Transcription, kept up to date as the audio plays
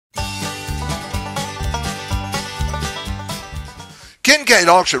Kincaid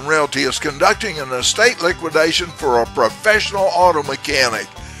Auction Realty is conducting an estate liquidation for a professional auto mechanic.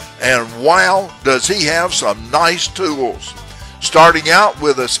 And wow, does he have some nice tools. Starting out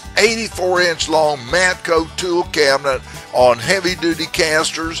with this 84-inch long Matco tool cabinet on heavy-duty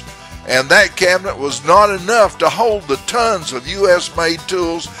casters. And that cabinet was not enough to hold the tons of U.S.-made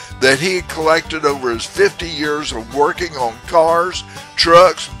tools that he had collected over his 50 years of working on cars,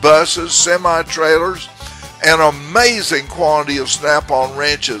 trucks, buses, semi-trailers. An amazing quantity of snap-on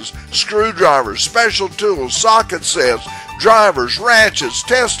wrenches, screwdrivers, special tools, socket sets, drivers, ratchets,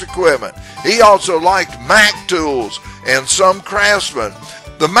 test equipment. He also liked Mac tools and some Craftsman.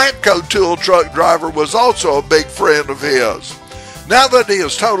 The Matco tool truck driver was also a big friend of his. Now that he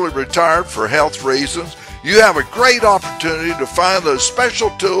is totally retired for health reasons, you have a great opportunity to find those special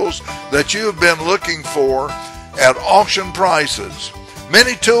tools that you have been looking for at auction prices.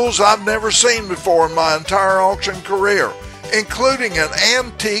 Many tools I've never seen before in my entire auction career, including an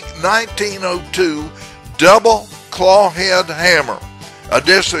antique 1902 double claw head hammer.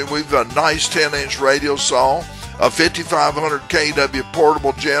 Additionally, we've got a nice 10-inch radial saw, a 5500 kW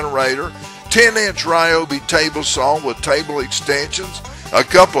portable generator, 10-inch Ryobi table saw with table extensions, a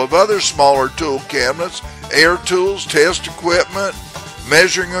couple of other smaller tool cabinets, air tools, test equipment,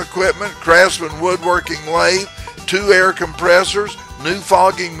 measuring equipment, Craftsman woodworking lathe, 2 air compressors, new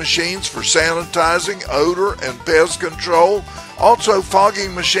fogging machines for sanitizing, odor, and pest control, also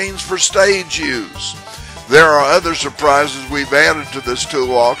fogging machines for stage use. There are other surprises we've added to this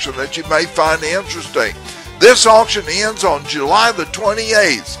tool auction that you may find interesting. This auction ends on July the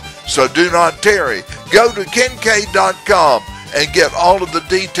 28th, so do not tarry. Go to Kincaid.com and get all of the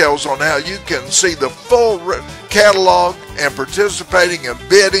details on how you can see the full catalog and participating in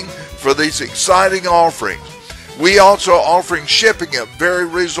bidding for these exciting offerings. We also offering shipping at very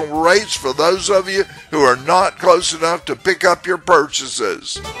reasonable rates for those of you who are not close enough to pick up your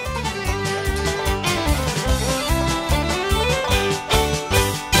purchases.